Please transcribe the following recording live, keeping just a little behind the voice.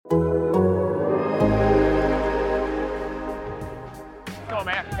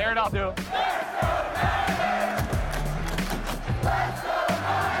Jared, I'll do.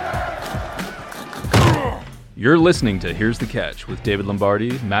 You're listening to Here's the Catch with David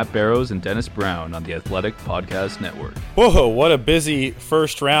Lombardi, Matt Barrows, and Dennis Brown on the Athletic Podcast Network. Whoa, what a busy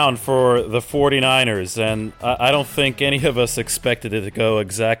first round for the 49ers, and I don't think any of us expected it to go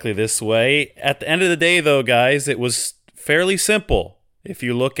exactly this way. At the end of the day, though, guys, it was fairly simple. If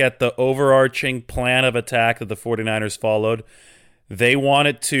you look at the overarching plan of attack that the 49ers followed, they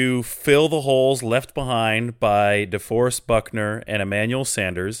wanted to fill the holes left behind by DeForest Buckner and Emmanuel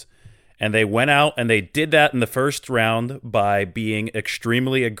Sanders. And they went out and they did that in the first round by being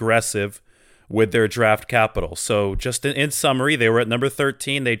extremely aggressive with their draft capital. So just in summary, they were at number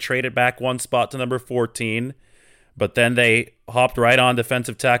 13. They traded back one spot to number 14. But then they hopped right on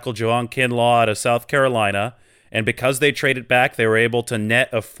defensive tackle Javon Kinlaw out of South Carolina. And because they traded back, they were able to net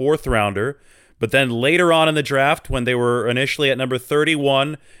a fourth rounder. But then later on in the draft, when they were initially at number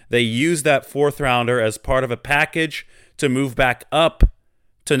 31, they used that fourth rounder as part of a package to move back up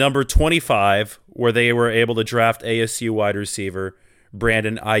to number 25, where they were able to draft ASU wide receiver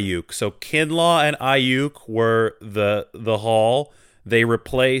Brandon Aiyuk. So Kinlaw and Aiyuk were the haul. They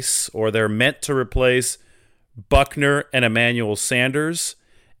replace, or they're meant to replace, Buckner and Emmanuel Sanders.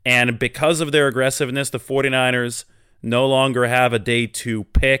 And because of their aggressiveness, the 49ers no longer have a day 2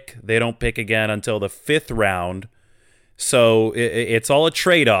 pick. They don't pick again until the 5th round. So it's all a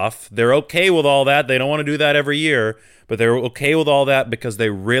trade-off. They're okay with all that. They don't want to do that every year, but they're okay with all that because they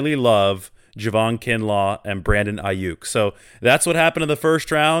really love Javon Kinlaw and Brandon Aiyuk. So that's what happened in the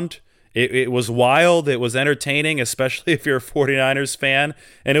first round. It was wild. It was entertaining, especially if you're a 49ers fan.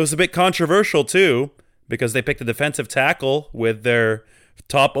 And it was a bit controversial, too, because they picked a defensive tackle with their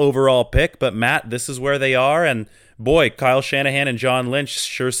top overall pick. But, Matt, this is where they are. And, boy, Kyle Shanahan and John Lynch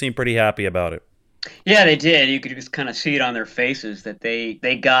sure seem pretty happy about it. Yeah, they did. You could just kind of see it on their faces that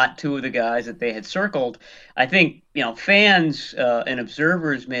they got two of the guys that they had circled. I think, fans and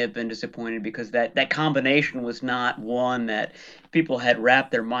observers may have been disappointed because that combination was not one that people had wrapped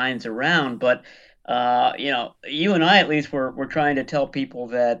their minds around. But, you and I at least were trying to tell people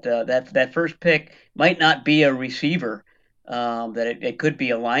that that first pick might not be a receiver, that it could be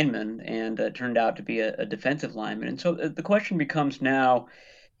a lineman, and it turned out to be a defensive lineman. And so the question becomes now,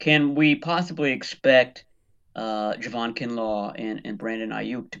 can we possibly expect Javon Kinlaw and Brandon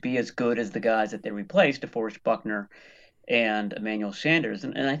Aiyuk to be as good as the guys that they replaced, DeForest Buckner and Emmanuel Sanders?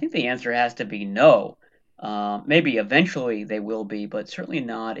 And I think the answer has to be no. Maybe eventually they will be, but certainly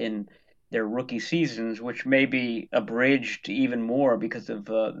not in their rookie seasons, which may be abridged even more because of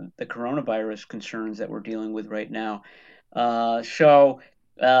the coronavirus concerns that we're dealing with right now. Are the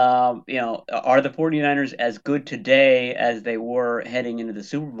 49ers as good today as they were heading into the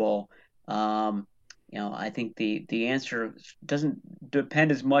Super Bowl? I think the answer doesn't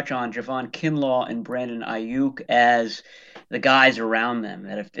depend as much on Javon Kinlaw and Brandon Aiyuk as the guys around them.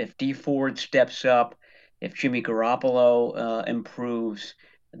 That if Dee Ford steps up, if Jimmy Garoppolo improves,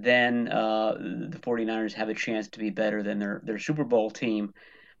 then the 49ers have a chance to be better than their Super Bowl team.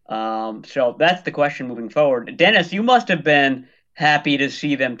 So that's the question moving forward. Dennis, you must have been happy to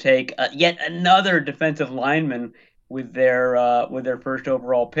see them take yet another defensive lineman with their first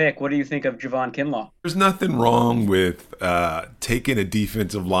overall pick. What do you think of Javon Kinlaw? There's nothing wrong with taking a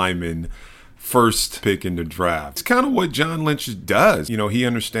defensive lineman first pick in the draft. It's kind of what John Lynch does. He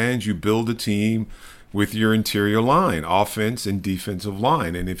understands you build a team with your interior line, offense and defensive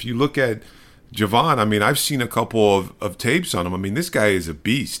line. And if you look at Javon, I've seen a couple of tapes on him. This guy is a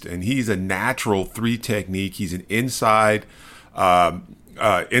beast, and he's a natural 3 technique. He's an inside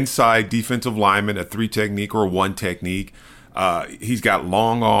defensive lineman, a 3 technique or a 1 technique. He's got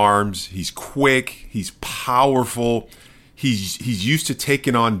long arms. He's quick. He's powerful. He's used to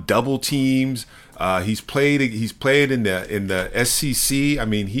taking on double teams. He's played in the SEC.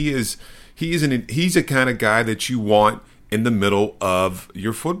 He's a kind of guy that you want in the middle of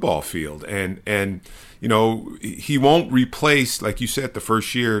your football field, and he won't replace, like you said, the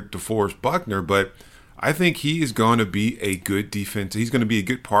first year DeForest Buckner, but I think he is going to be a good defense. He's going to be a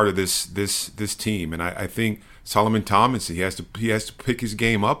good part of this team, and I think Solomon Thomas, he has to pick his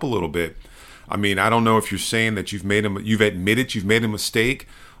game up a little bit. I don't know if you're saying that you've admitted you've made a mistake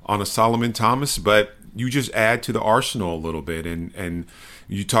on a Solomon Thomas, but you just add to the arsenal a little bit, and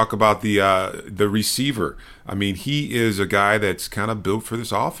you talk about the receiver. He is a guy that's kind of built for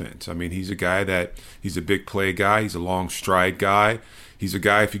this offense. He's a big play guy. He's a long stride guy. He's a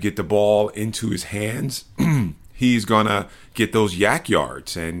guy, if you get the ball into his hands, he's going to get those yak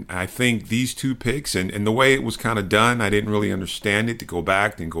yards. And I think these 2 picks and the way it was kind of done, I didn't really understand it, to go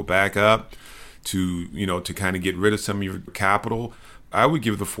back up to kind of get rid of some of your capital. I would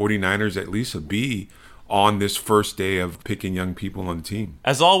give the 49ers at least a B on this first day of picking young people on the team.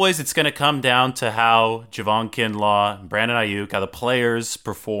 As always, it's going to come down to how Javon Kinlaw, Brandon Ayuk, how the players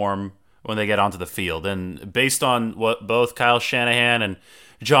perform when they get onto the field. And based on what both Kyle Shanahan and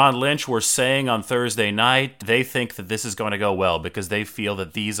John Lynch were saying on Thursday night, they think that this is going to go well because they feel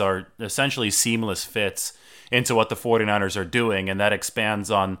that these are essentially seamless fits into what the 49ers are doing. And that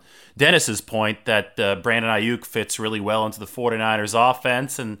expands on Dennis's point that Brandon Ayuk fits really well into the 49ers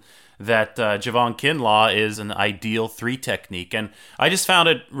offense and that Javon Kinlaw is an ideal 3 technique. And I just found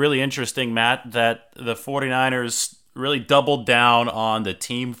it really interesting, Matt, that the 49ers really doubled down on the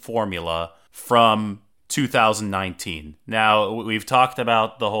team formula from 2019. Now, we've talked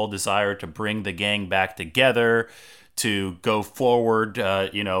about the whole desire to bring the gang back together, to go forward,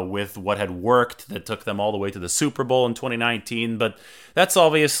 with what had worked that took them all the way to the Super Bowl in 2019. But that's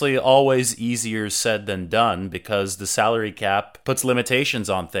obviously always easier said than done because the salary cap puts limitations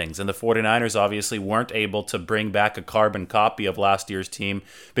on things. And the 49ers obviously weren't able to bring back a carbon copy of last year's team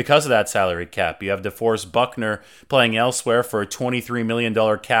because of that salary cap. You have DeForest Buckner playing elsewhere for a $23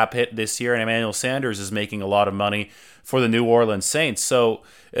 million cap hit this year, and Emmanuel Sanders is making a lot of money for the New Orleans Saints. So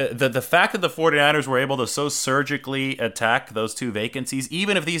the fact that the 49ers were able to so surgically attack those 2 vacancies,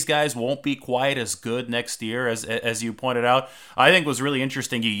 even if these guys won't be quite as good next year, as you pointed out, I think was really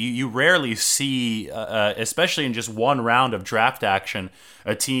interesting. You rarely see, especially in just one round of draft action,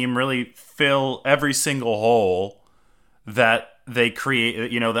 a team really fill every single hole that they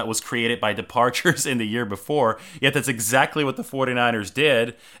create, that was created by departures in the year before. Yet that's exactly what the 49ers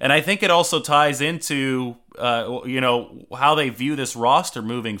did. And I think it also ties into, how they view this roster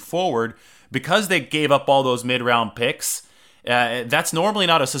moving forward because they gave up all those mid-round picks. That's normally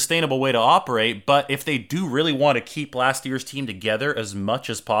not a sustainable way to operate. But if they do really want to keep last year's team together as much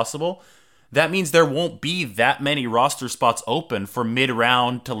as possible, that means there won't be that many roster spots open for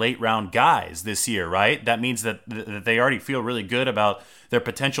mid-round to late-round guys this year, right? That means that they already feel really good about their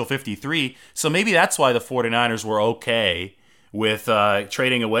potential 53. So maybe that's why the 49ers were okay with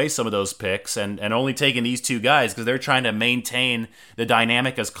trading away some of those picks and only taking these 2 guys because they're trying to maintain the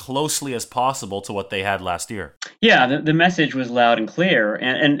dynamic as closely as possible to what they had last year. Yeah, the message was loud and clear,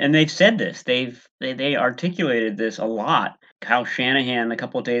 and they've said this. They articulated this a lot. Kyle Shanahan, a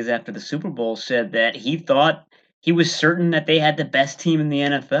couple of days after the Super Bowl, said that he thought he was certain that they had the best team in the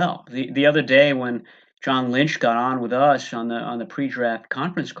NFL. The other day when John Lynch got on with us on the pre-draft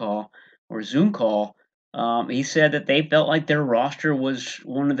conference call or Zoom call, he said that they felt like their roster was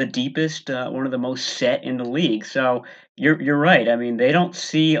one of the deepest, one of the most set in the league. So you're right. I mean, they don't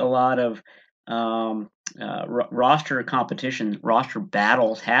see a lot of roster competition, roster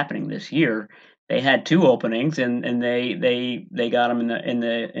battles happening this year. They had 2 openings, and they got them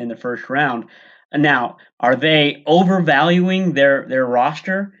in the first round. And now, are they overvaluing their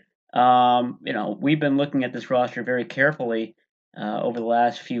roster? We've been looking at this roster very carefully over the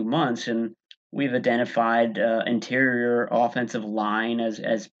last few months, and we've identified interior offensive line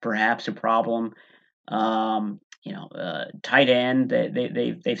as perhaps a problem. Tight end.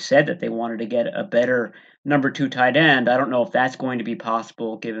 They've said that they wanted to get a better number 2 tight end. I don't know if that's going to be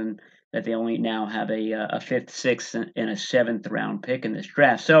possible given that they only now have a 5th, 6th, and a 7th round pick in this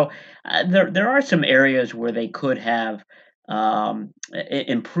draft. So there are some areas where they could have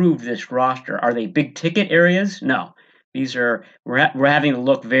improved this roster. Are they big ticket areas? No. These are we're having to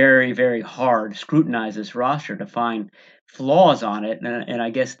look very, very hard, scrutinize this roster to find flaws on it, and I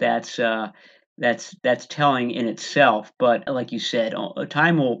guess that's telling in itself. But like you said,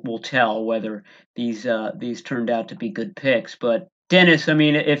 time will tell whether these turned out to be good picks. But Dennis, I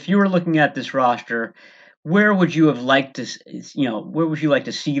mean, if you were looking at this roster, where would you have liked to, where would you like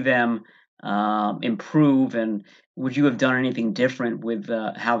to see them improve, and would you have done anything different with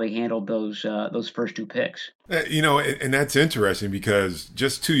how they handled those first 2 picks? And that's interesting because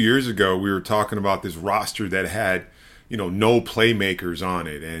just 2 years ago we were talking about this roster that had, no playmakers on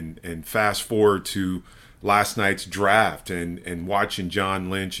it, and fast forward to last night's draft and watching John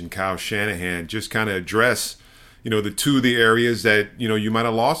Lynch and Kyle Shanahan just kind of address the 2 of the areas that, you might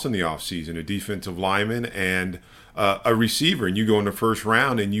have lost in the offseason, a defensive lineman and a receiver. And you go in the first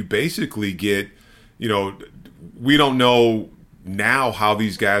round and you basically get, we don't know now how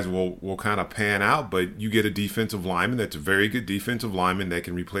these guys will kind of pan out, but you get a defensive lineman that's a very good defensive lineman that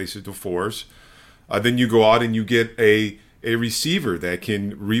can replace it DeForest. Then you go out and you get a receiver that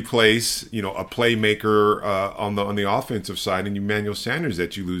can replace, a playmaker on the offensive side, and Emmanuel Sanders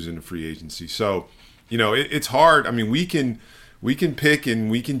that you lose in the free agency. So, it's hard. I mean, we can pick and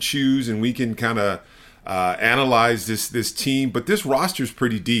we can choose and we can kind of analyze this team. But this roster is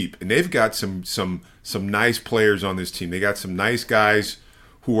pretty deep, and they've got some nice players on this team. They got some nice guys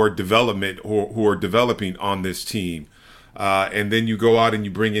who are developing on this team. And then you go out and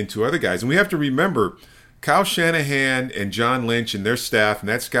you bring in two other guys. And we have to remember, Kyle Shanahan and John Lynch and their staff and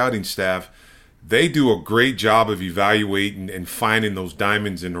that scouting staff, they do a great job of evaluating and finding those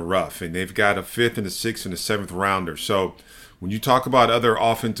diamonds in the rough. And they've got a 5th and a 6th and a 7th rounder. So when you talk about other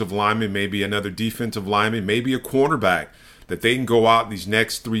offensive linemen, maybe another defensive lineman, maybe a cornerback, that they can go out these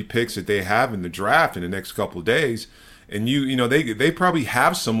next 3 picks that they have in the draft in the next couple of days. And they probably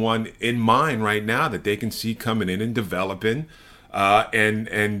have someone in mind right now that they can see coming in and developing,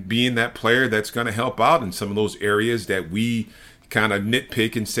 and being that player that's going to help out in some of those areas that we kind of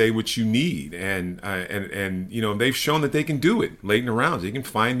nitpick and say what you need. And they've shown that they can do it late in the rounds. They can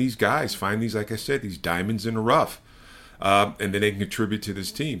find these guys, like I said, these diamonds in the rough, and then they can contribute to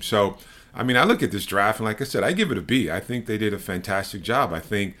this team. So, I mean, I look at this draft, and like I said, I give it a B. I think they did a fantastic job. I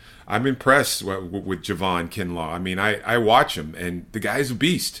think I'm impressed with Javon Kinlaw. I mean, I watch him, and the guy's a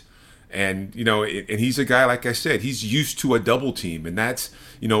beast. And, and he's a guy, like I said, he's used to a double team. And that's,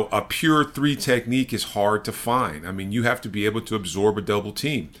 a pure 3 technique is hard to find. I mean, you have to be able to absorb a double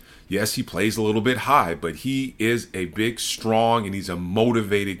team. Yes, he plays a little bit high, but he is a big, strong, and he's a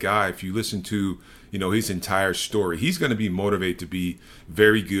motivated guy. If you listen to, his entire story, he's going to be motivated to be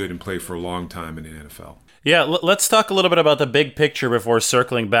very good and play for a long time in the NFL. Yeah, let's talk a little bit about the big picture before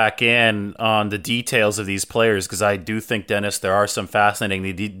circling back in on the details of these players, because I do think, Dennis, there are some fascinating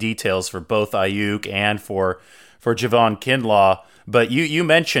details for both Aiyuk and for Javon Kinlaw. But you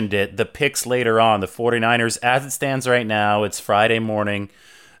mentioned it, the picks later on, the 49ers, as it stands right now, it's Friday morning,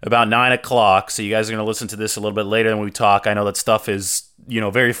 about 9 o'clock. So you guys are going to listen to this a little bit later than we talk. I know that stuff is,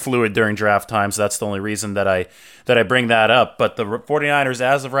 very fluid during draft time, so that's the only reason that I bring that up. But the 49ers,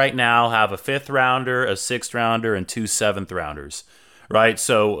 as of right now, have a 5th rounder, a 6th rounder, and 2 7th rounders. Right?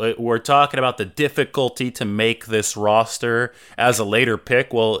 So we're talking about the difficulty to make this roster as a later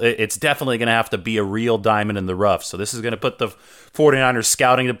pick. Well, it's definitely going to have to be a real diamond in the rough. So this is going to put the 49ers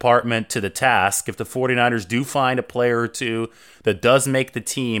scouting department to the task. If the 49ers do find a player or two that does make the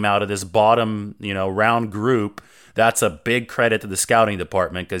team out of this bottom, round group, that's a big credit to the scouting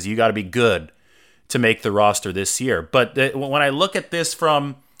department, because you got to be good to make the roster this year. But when I look at this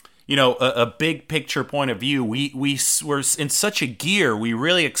from a big picture point of view, we were in such a gear. We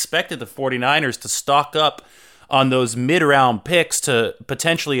really expected the 49ers to stock up on those mid-round picks to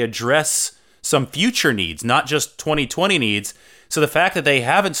potentially address some future needs, not just 2020 needs. So the fact that they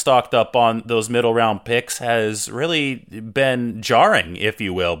haven't stocked up on those middle-round picks has really been jarring, if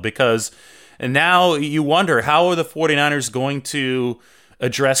you will, because now you wonder, how are the 49ers going to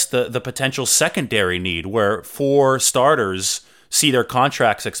address the potential secondary need where 4 starters see their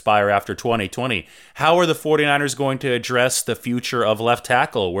contracts expire after 2020? How are the 49ers going to address the future of left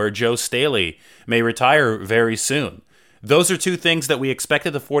tackle, where Joe Staley may retire very soon? Those are 2 things that we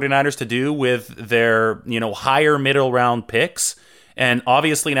expected the 49ers to do with their, higher middle round picks. And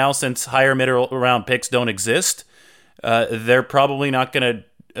obviously now, since higher middle round picks don't exist, they're probably not going to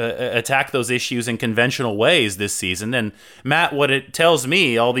attack those issues in conventional ways this season. And Matt, what it tells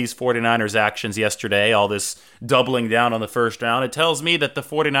me, all these 49ers actions yesterday, all this doubling down on the first round, it tells me that the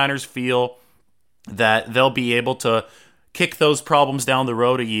 49ers feel that they'll be able to kick those problems down the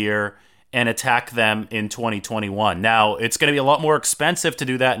road a year and attack them in 2021. Now, it's going to be a lot more expensive to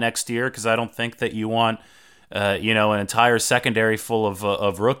do that next year, because I don't think that you want an entire secondary full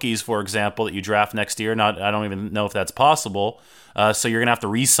of rookies, for example, that you draft next year. I don't even know if that's possible. So you're going to have to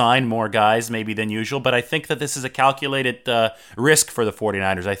re-sign more guys maybe than usual. But I think that this is a calculated risk for the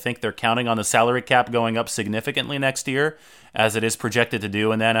 49ers. I think they're counting on the salary cap going up significantly next year, as it is projected to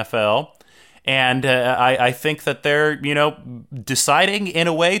do in the NFL. And I think that they're, deciding in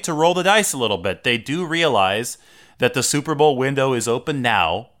a way to roll the dice a little bit. They do realize that the Super Bowl window is open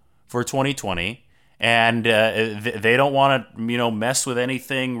now for 2020. And they don't want to, mess with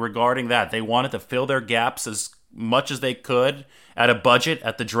anything regarding that. They wanted to fill their gaps as much as they could at a budget,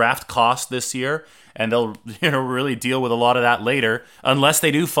 at the draft cost this year. And they'll, really deal with a lot of that later, unless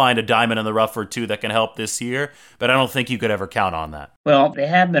they do find a diamond in the rough or 2 that can help this year. But I don't think you could ever count on that. Well, they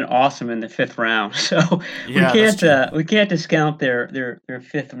have been awesome in the 5th round, so we can't discount their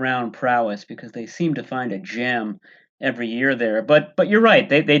 5th round prowess, because they seem to find a gem every year there. But you're right.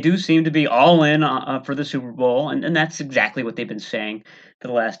 They do seem to be all in for the Super Bowl, and that's exactly what they've been saying for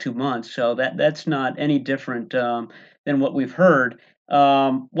the last 2 months. So that's not any different than what we've heard.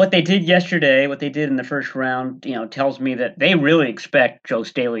 What they did yesterday, what they did in the first round, tells me that they really expect Joe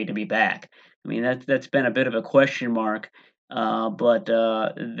Staley to be back. I mean, that's been a bit of a question mark But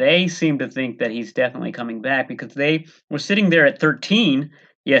they seem to think that he's definitely coming back because they were sitting there at 13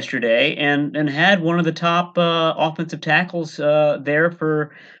 yesterday and had one of the top offensive tackles there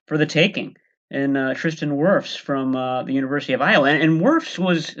for the taking, and Tristan Wirfs from the University of Iowa. And Wirfs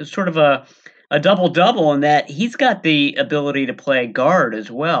was sort of a double double in that he's got the ability to play guard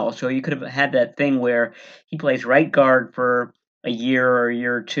as well. So you could have had that thing where he plays right guard for a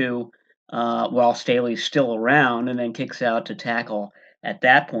year or two, while Staley's still around, and then kicks out to tackle at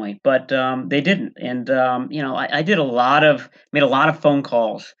that point. But they didn't, and I did made a lot of phone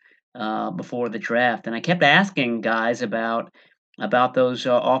calls before the draft, and I kept asking guys about those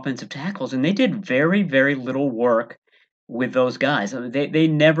offensive tackles, and they did very very little work with those guys. I mean, they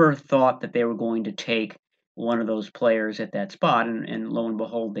never thought that they were going to take one of those players at that spot, and lo and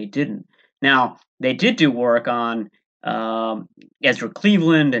behold, they didn't. Now they did do work on Ezra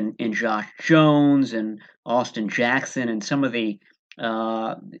Cleveland and Josh Jones and Austin Jackson and some of the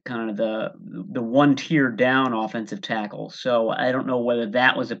kind of the one tier down offensive tackles. So I don't know whether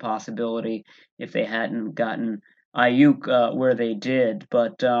that was a possibility if they hadn't gotten Ayuk where they did,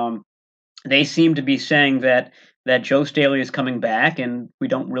 but they seem to be saying that Joe Staley is coming back, and we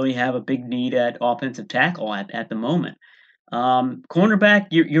don't really have a big need at offensive tackle at the moment. Cornerback,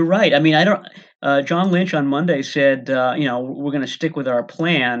 you're right. I mean, I don't. John Lynch on Monday said, we're going to stick with our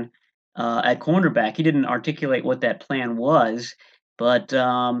plan at cornerback. He didn't articulate what that plan was, but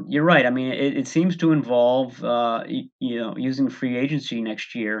you're right. I mean, it seems to involve, using free agency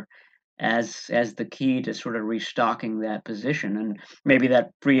next year as the key to sort of restocking that position, and maybe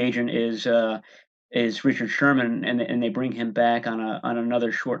that free agent is Richard Sherman, and they bring him back on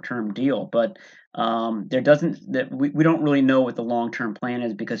another short term deal, but. We don't really know what the long term plan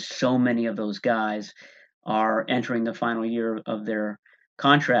is because so many of those guys are entering the final year of their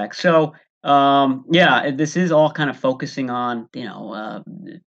contract. So this is all kind of focusing on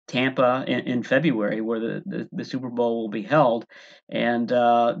Tampa in February, where the Super Bowl will be held, and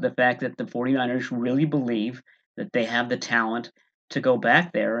the fact that the 49ers really believe that they have the talent to go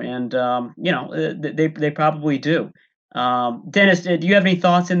back there, and they probably do. Dennis, do you have any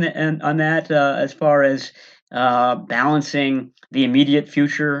thoughts on that as far as balancing the immediate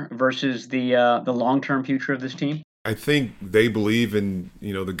future versus the long-term future of this team? I think they believe in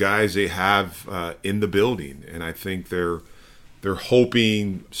the guys they have in the building, and I think they're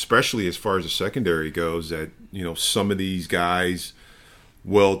hoping, especially as far as the secondary goes, that some of these guys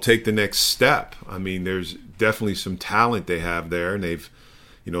will take the next step. I mean, there's definitely some talent they have there, and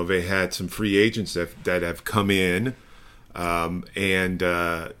they had some free agents that have come in. I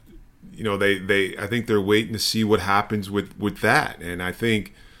think they're waiting to see what happens with that. And I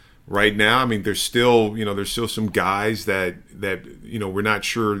think right now, I mean, there's still some guys that we're not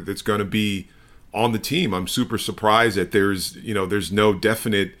sure that's going to be on the team. I'm super surprised that there's no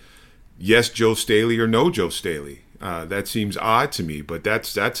definite yes Joe Staley or no Joe Staley. That seems odd to me, but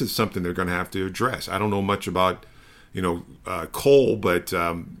that's something they're going to have to address. I don't know much about Cole, but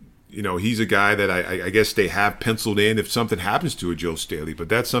he's a guy that I guess they have penciled in if something happens to a Joe Staley, but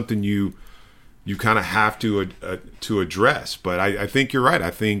that's something you kind of have to address. But I think you're right.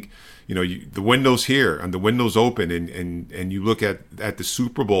 I think the window's here and the window's open, and you look at the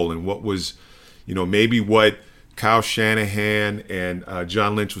Super Bowl and what was maybe what Kyle Shanahan and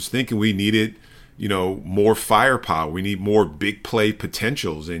John Lynch was thinking. We needed more firepower. We need more big play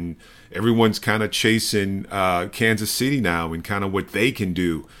potentials, and everyone's kind of chasing Kansas City now and kind of what they can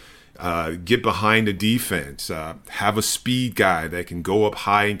do. Get behind the defense, have a speed guy that can go up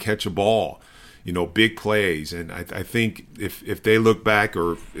high and catch a ball, big plays. And I think if they look back,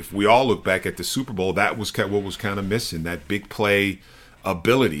 or if we all look back at the Super Bowl, that was what was kind of missing, that big play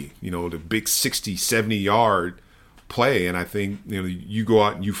ability, the big 60, 70-yard play. And I think, you go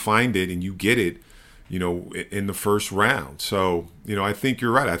out and you find it and you get it, in the first round. So, I think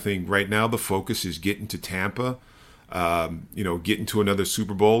you're right. I think right now the focus is getting to Tampa, getting to another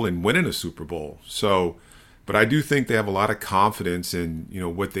Super Bowl and winning a Super Bowl. So, but I do think they have a lot of confidence in,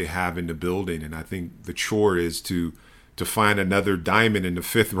 what they have in the building. And I think the chore is to find another diamond in the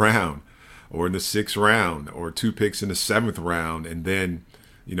 5th round or in the 6th round or 2 picks in the 7th round. And then,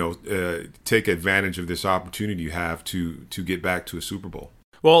 take advantage of this opportunity you have to get back to a Super Bowl.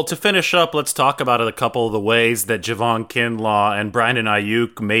 Well, to finish up, let's talk about a couple of the ways that Javon Kinlaw and Brandon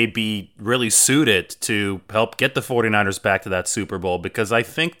Ayuk may be really suited to help get the 49ers back to that Super Bowl, because I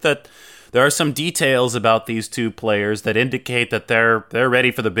think that there are some details about these two players that indicate that they're ready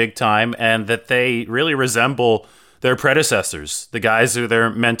for the big time and that they really resemble their predecessors, the guys who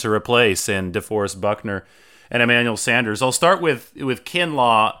they're meant to replace in DeForest Buckner and Emmanuel Sanders. I'll start with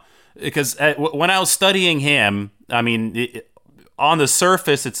Kinlaw, because when I was studying him, I mean, on the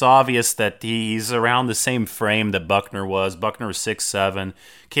surface, it's obvious that he's around the same frame that Buckner was. Buckner was 6'7",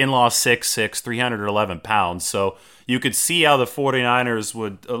 Kinlaw 6'6", 311 pounds. So you could see how the 49ers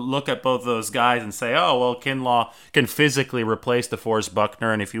would look at both those guys and say, oh, well, Kinlaw can physically replace DeForest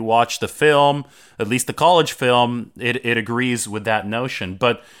Buckner. And if you watch the film, at least the college film, it agrees with that notion.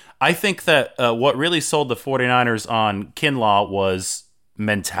 But I think that what really sold the 49ers on Kinlaw was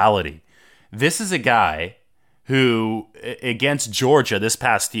mentality. This is a guy who, against Georgia this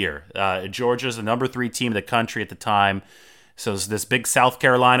past year, Georgia's the number 3 team in the country at the time. So it's this big South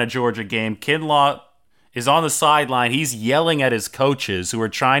Carolina-Georgia game. Kinlaw is on the sideline. He's yelling at his coaches who are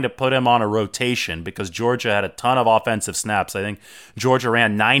trying to put him on a rotation because Georgia had a ton of offensive snaps. I think Georgia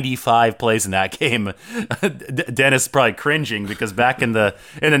ran 95 plays in that game. Dennis is probably cringing because back in the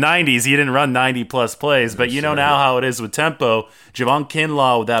 90s, he didn't run 90-plus plays. But you know now how it is with tempo. Javon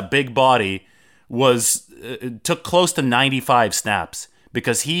Kinlaw, with that big body, took close to 95 snaps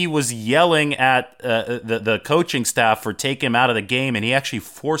because he was yelling at the coaching staff for taking him out of the game, and he actually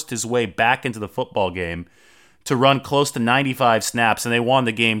forced his way back into the football game to run close to 95 snaps, and they won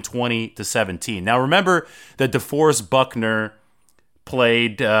the game 20-17. Now remember that DeForest Buckner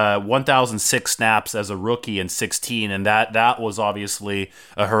played 1,006 snaps as a rookie in 16, and that was obviously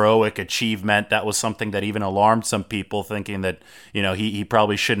a heroic achievement. That was something that even alarmed some people, thinking that he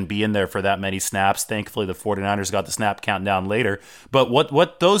probably shouldn't be in there for that many snaps. Thankfully, the 49ers got the snap count down later. But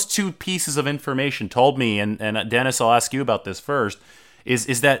what those two pieces of information told me, and Dennis, I'll ask you about this first,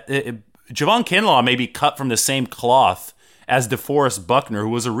 is that Javon Kinlaw may be cut from the same cloth as DeForest Buckner, who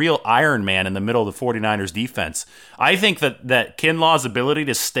was a real Iron Man in the middle of the 49ers defense. I think that Kinlaw's ability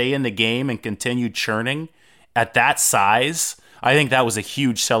to stay in the game and continue churning at that size, I think that was a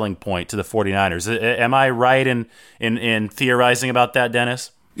huge selling point to the 49ers. Am I right in theorizing about that,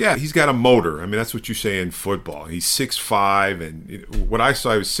 Dennis? Yeah, he's got a motor. I mean, that's what you say in football. He's 6'5", and what I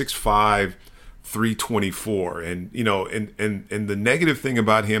saw, he was 6'5", 324. And, and the negative thing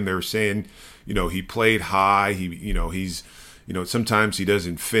about him, they were saying, he played high. He's sometimes he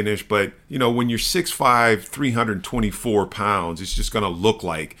doesn't finish. But, when you're 6'5", 324 pounds, it's just going to look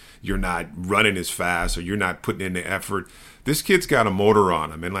like you're not running as fast or you're not putting in the effort. This kid's got a motor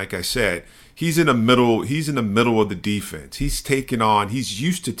on him. And like I said, he's in the middle of the defense. He's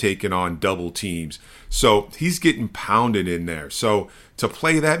used to taking on double teams. So he's getting pounded in there. So to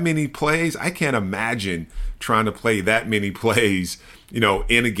play that many plays, I can't imagine trying to play that many plays, in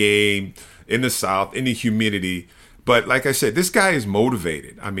a game, in the South, in the humidity. But like I said, this guy is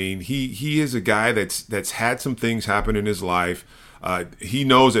motivated. I mean, he is a guy that's had some things happen in his life. He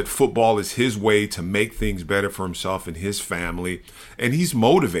knows that football is his way to make things better for himself and his family, and he's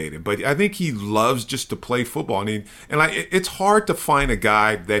motivated. But I think he loves just to play football. It's hard to find a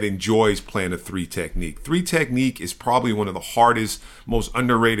guy that enjoys playing a 3 technique. 3 technique is probably one of the hardest, most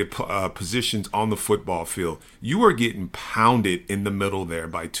underrated positions on the football field. You are getting pounded in the middle there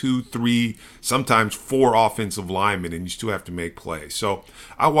by 2, 3, sometimes 4 offensive linemen, and you still have to make plays. So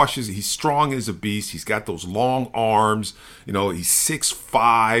I watch this. He's strong as a beast. He's got those long arms. He's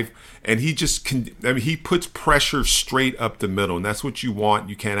 6'5", and he puts pressure straight up the middle, and that's what you want.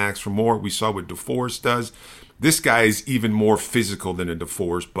 You can't ask for more. We saw what DeForest does. This guy is even more physical than a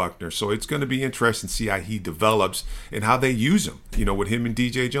DeForest Buckner, so it's going to be interesting to see how he develops and how they use him. With him and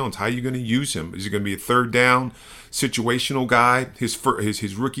DJ Jones, how are you going to use him? Is he going to be a third down situational guy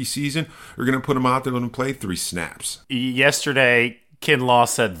his rookie season, or are you going to put him out there and let him play 3 snaps? Yesterday, Kinlaw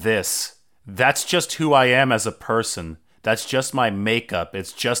said this: "That's just who I am as a person. That's just my makeup.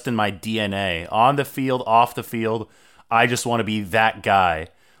 It's just in my DNA. On the field, off the field, I just want to be that guy.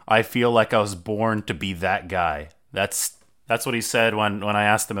 I feel like I was born to be that guy." That's what he said when I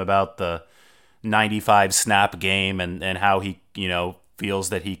asked him about the 95 snap game and how he feels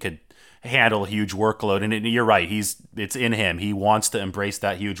that he could handle a huge workload. And you're right, it's in him. He wants to embrace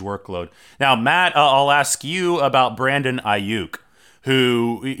that huge workload. Now, Matt, I'll ask you about Brandon Ayuk,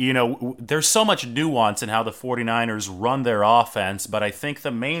 who, there's so much nuance in how the 49ers run their offense, but I think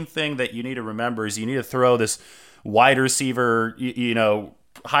the main thing that you need to remember is you need to throw this wide receiver,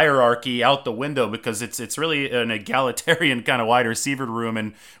 hierarchy out the window, because it's really an egalitarian kind of wide receiver room,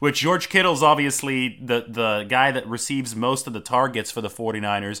 in which George Kittle's obviously the guy that receives most of the targets for the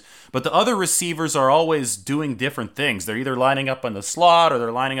 49ers, but the other receivers are always doing different things. They're either lining up in the slot or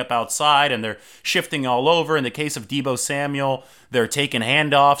they're lining up outside, and they're shifting all over. In the case of Deebo Samuel, they're taking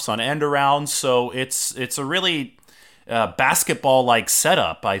handoffs on end arounds. So it's a really basketball-like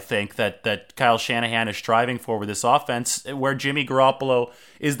setup, I think, that Kyle Shanahan is striving for with this offense, where Jimmy Garoppolo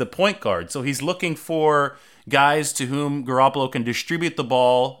is the point guard. So he's looking for guys to whom Garoppolo can distribute the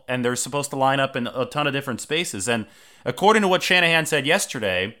ball, and they're supposed to line up in a ton of different spaces. And according to what Shanahan said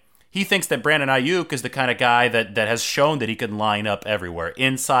yesterday, he thinks that Brandon Ayuk is the kind of guy that has shown that he can line up everywhere,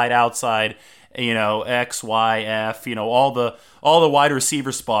 inside, outside, X, Y, F, all the wide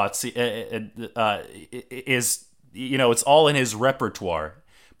receiver spots is, it's all in his repertoire.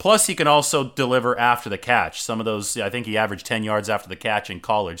 Plus, he can also deliver after the catch. Some of those, I think he averaged 10 yards after the catch in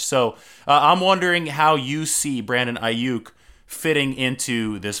college. So I'm wondering how you see Brandon Ayuk fitting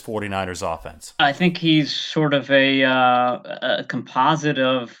into this 49ers offense. I think he's sort of a composite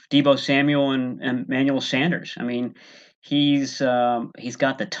of Deebo Samuel and Emmanuel Sanders. I mean, he's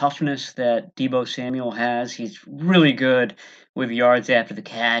got the toughness that Deebo Samuel has. He's really good with yards after the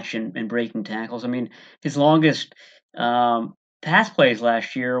catch and breaking tackles. I mean, his longest pass plays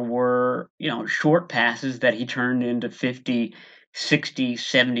last year were, short passes that he turned into 50, 60,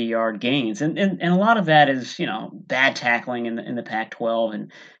 70-yard gains. And a lot of that is, bad tackling in the Pac-12.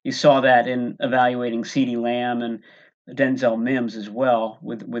 And you saw that in evaluating CeeDee Lamb and Denzel Mims as well.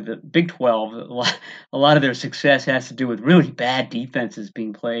 With the Big 12, a lot of their success has to do with really bad defenses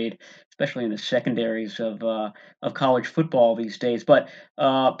being played, especially in the secondaries of college football these days. But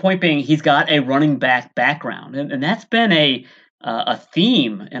point being, he's got a running back background. And that's been a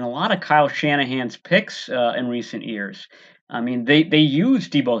theme in a lot of Kyle Shanahan's picks in recent years. I mean, they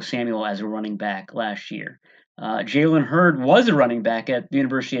used Deebo Samuel as a running back last year. Jalen Hurd was a running back at the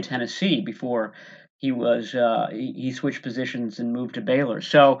University of Tennessee before he switched positions and moved to Baylor.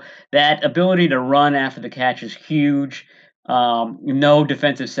 So that ability to run after the catch is huge. No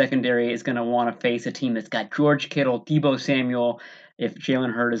defensive secondary is going to want to face a team that's got George Kittle, Deebo Samuel, if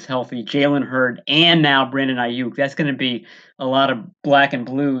Jalen Hurd is healthy, Jalen Hurd, and now Brandon Ayuk. That's going to be a lot of black and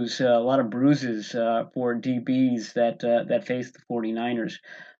blues, a lot of bruises for DBs that face the 49ers.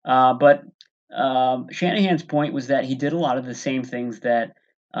 But Shanahan's point was that he did a lot of the same things that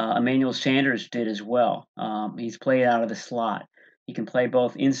Emmanuel Sanders did as well. He's played out of the slot. He can play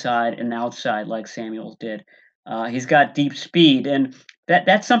both inside and outside like Samuel did. He's got deep speed, and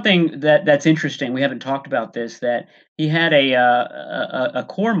that's something that's interesting. We haven't talked about this, that he had a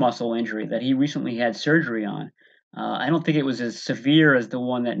core muscle injury that he recently had surgery on. I don't think it was as severe as the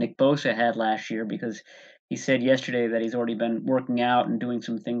one that Nick Bosa had last year, because he said yesterday that he's already been working out and doing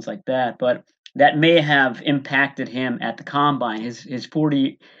some things like that. But that may have impacted him at the combine. His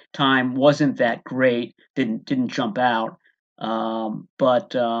 40 time wasn't that great, didn't jump out.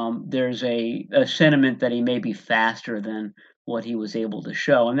 But there's a sentiment that he may be faster than what he was able to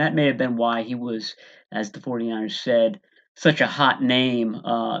show. And that may have been why he was, as the 49ers said, such a hot name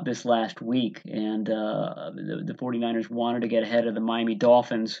this last week. And the 49ers wanted to get ahead of the Miami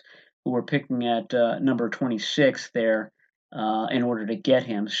Dolphins, who were picking at number 26 there in order to get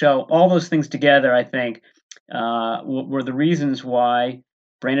him. So all those things together, I think, were the reasons why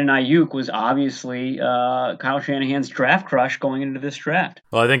Brandon Ayuk was obviously Kyle Shanahan's draft crush going into this draft.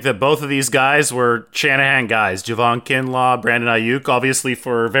 Well, I think that both of these guys were Shanahan guys. Javon Kinlaw, Brandon Ayuk, obviously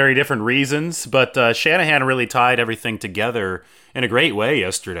for very different reasons, but Shanahan really tied everything together in a great way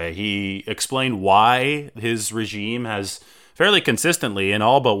yesterday. He explained why his regime has fairly consistently, in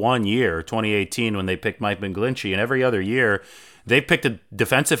all but 1 year, 2018 when they picked Mike McGlinchey, and every other year, they picked a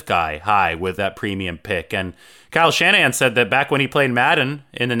defensive guy high with that premium pick. And Kyle Shanahan said that back when he played Madden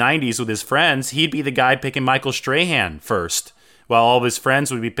in the 90s with his friends, he'd be the guy picking Michael Strahan first, while all of his friends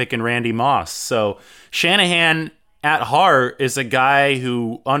would be picking Randy Moss. So Shanahan, at heart, is a guy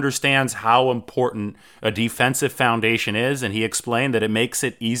who understands how important a defensive foundation is, and he explained that it makes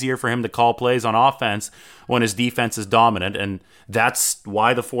it easier for him to call plays on offense when his defense is dominant, and that's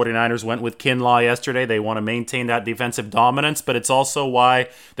why the 49ers went with Kinlaw yesterday. They want to maintain that defensive dominance, but it's also why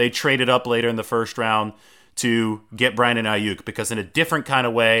they traded up later in the first round to get Brandon Ayuk, because in a different kind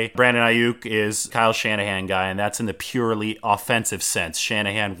of way, Brandon Ayuk is Kyle Shanahan guy, and that's in the purely offensive sense.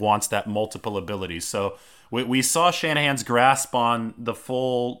 Shanahan wants that multiple abilities. So we saw Shanahan's grasp on the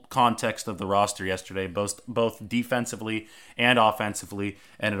full context of the roster yesterday, both defensively and offensively,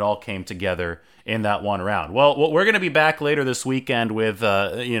 and it all came together in that one round. Well, we're going to be back later this weekend with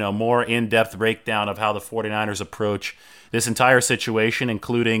more in-depth breakdown of how the 49ers approach this entire situation,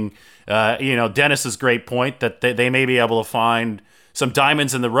 including Dennis's great point that they may be able to find some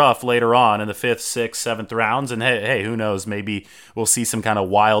diamonds in the rough later on in the 5th, 6th, 7th rounds. And hey, who knows? Maybe we'll see some kind of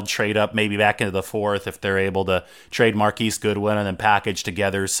wild trade up, maybe back into the 4th if they're able to trade Marquise Goodwin and then package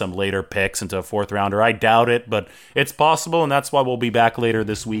together some later picks into a 4th rounder. I doubt it, but it's possible, and that's why we'll be back later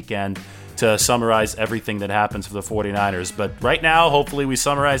this weekend to summarize everything that happens for the 49ers. But right now, hopefully we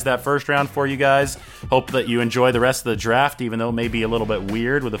summarize that first round for you guys. Hope that you enjoy the rest of the draft, even though it may be a little bit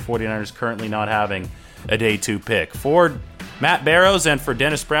weird with the 49ers currently not having a day 2 pick. For Matt Barrows and for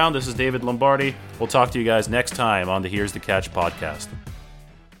Dennis Brown, this is David Lombardi. We'll talk to you guys next time on the Here's the Catch podcast.